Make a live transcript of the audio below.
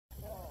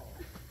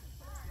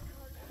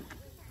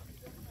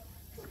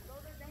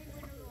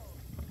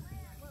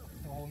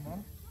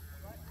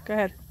Go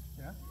ahead.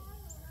 Yeah.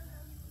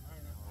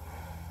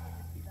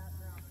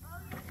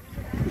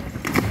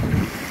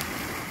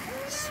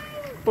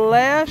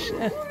 Splash.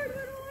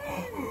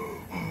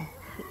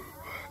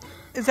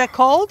 Is that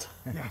cold?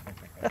 Yeah.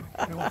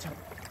 Hey, watch out.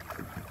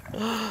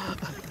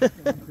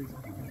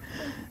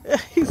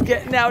 He's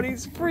getting out.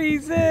 He's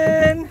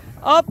freezing.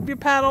 Up, your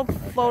paddle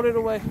floated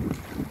away.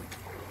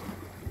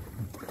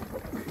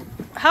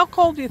 How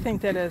cold do you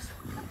think that is?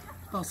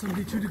 About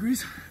 72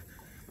 degrees.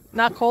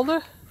 Not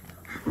colder?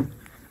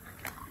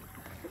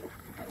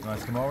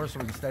 Let's come over so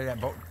we can study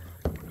that boat.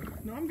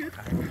 No, I'm good.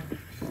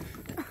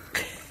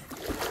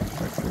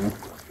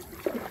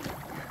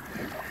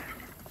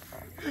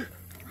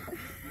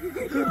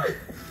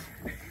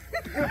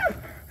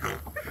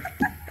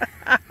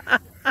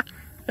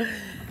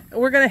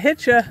 We're gonna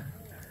hit you.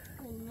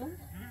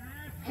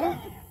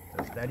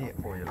 Study it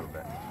for you a little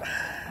bit.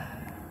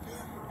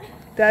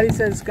 Daddy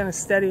says it's gonna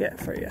steady it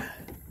for you.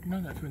 No,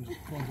 that twins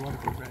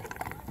waterproof, right?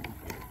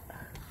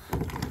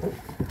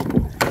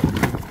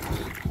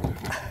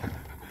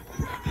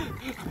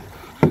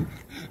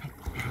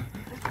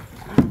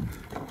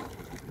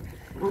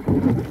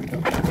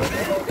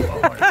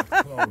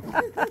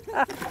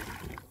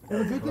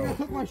 Well, good thing I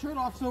took my shirt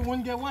off so it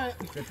wouldn't get wet.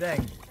 Good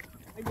thing.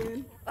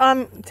 Again?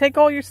 Take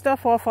all your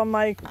stuff off on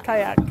my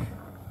kayak.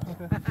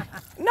 Okay.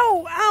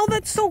 No, ow,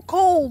 that's so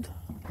cold.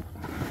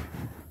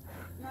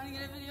 You want to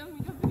get a video of me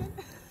jumping in?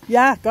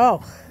 Yeah,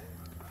 go.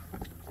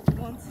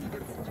 Once he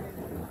gets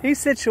situated. He's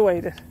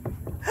situated.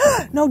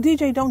 No,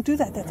 DJ, don't do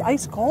that. That's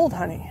ice cold,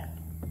 honey.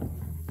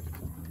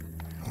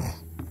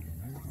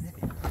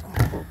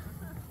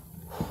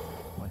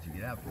 Once you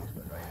get out, feels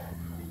good, right?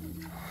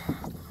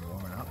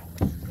 Warming up.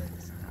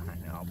 I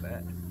know, I'll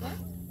bet.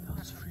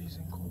 It's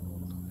freezing cold.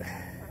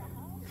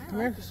 Come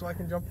here, just so I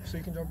can jump, so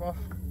you can jump off.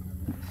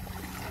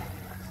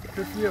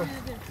 Good for you.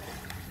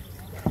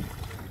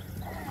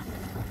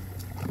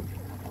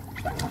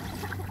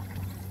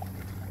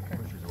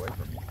 Pushes away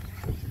from you.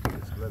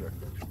 It's glitter.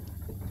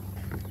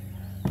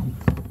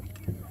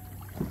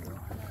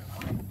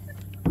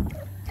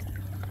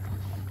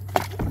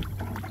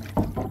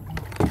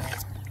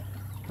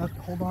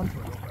 Hold on to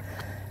it.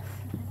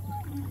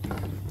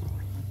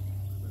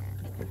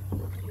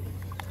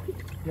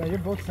 Yeah, your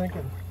boat's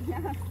sinking.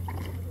 Yeah.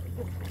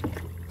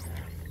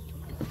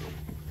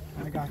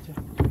 I got you.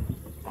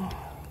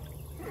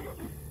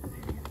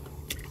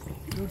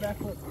 Do a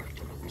backflip.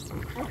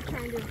 I'm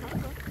trying to do a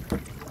backflip.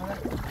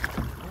 Alright.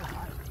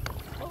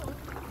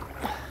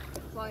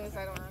 As long as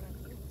I don't run it.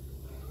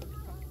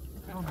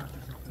 I don't have to.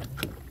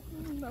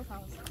 No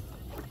promise.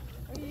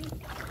 Are you?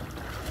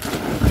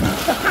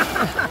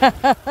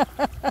 That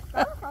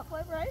was a front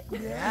flip, right?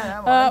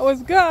 Yeah, that It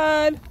was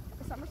good. A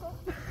somersault?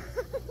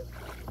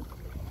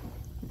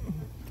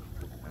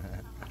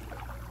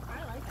 I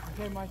like it.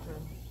 Okay, my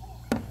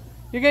turn.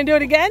 You're gonna do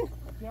it again?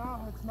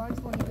 Yeah, it's nice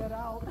when you get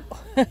out.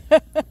 Makes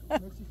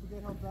you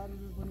forget how bad it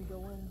is when you go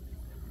in.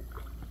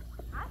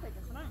 I think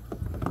it's nice.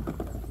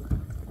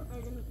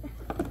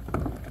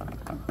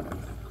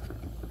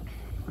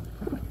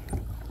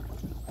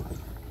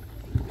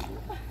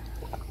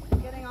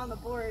 Getting on the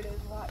board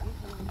is a lot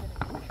easier than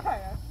getting in the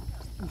kayak.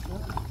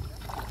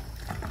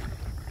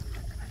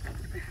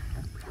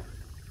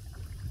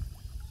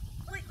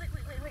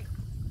 Wait.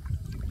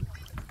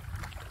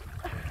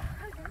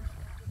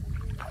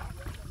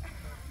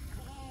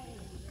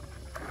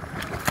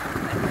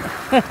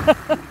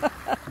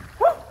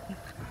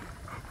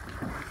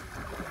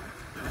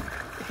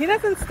 He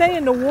doesn't stay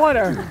in the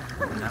water.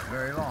 Not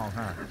very long,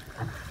 huh?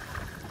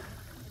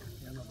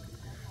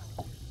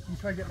 You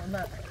try to get my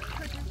net.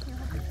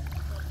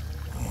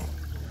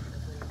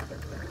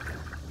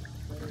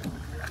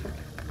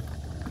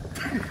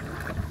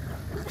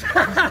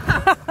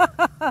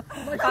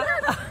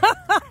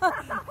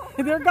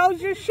 There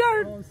goes your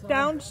shirt Oh, sorry.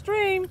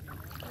 downstream.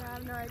 I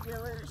have no idea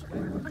where it should be.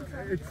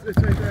 It's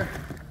right there.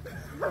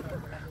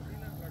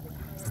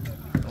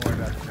 Don't worry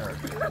about the shirt.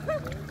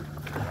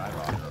 Drive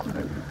off.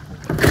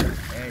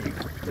 There you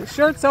go. The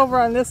shirt's over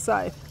on this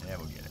side. Yeah,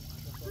 we'll get it.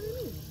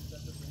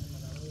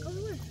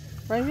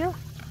 Right here?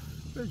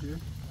 Right here.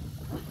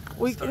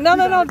 No,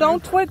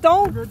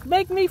 don't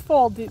make me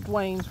fall,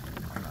 Dwayne.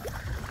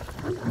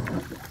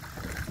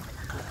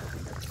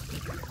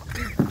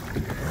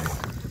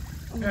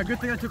 Yeah, good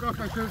thing I took off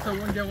my shirt so it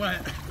wouldn't get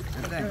wet.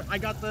 Good thing. I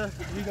got the,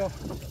 here you go.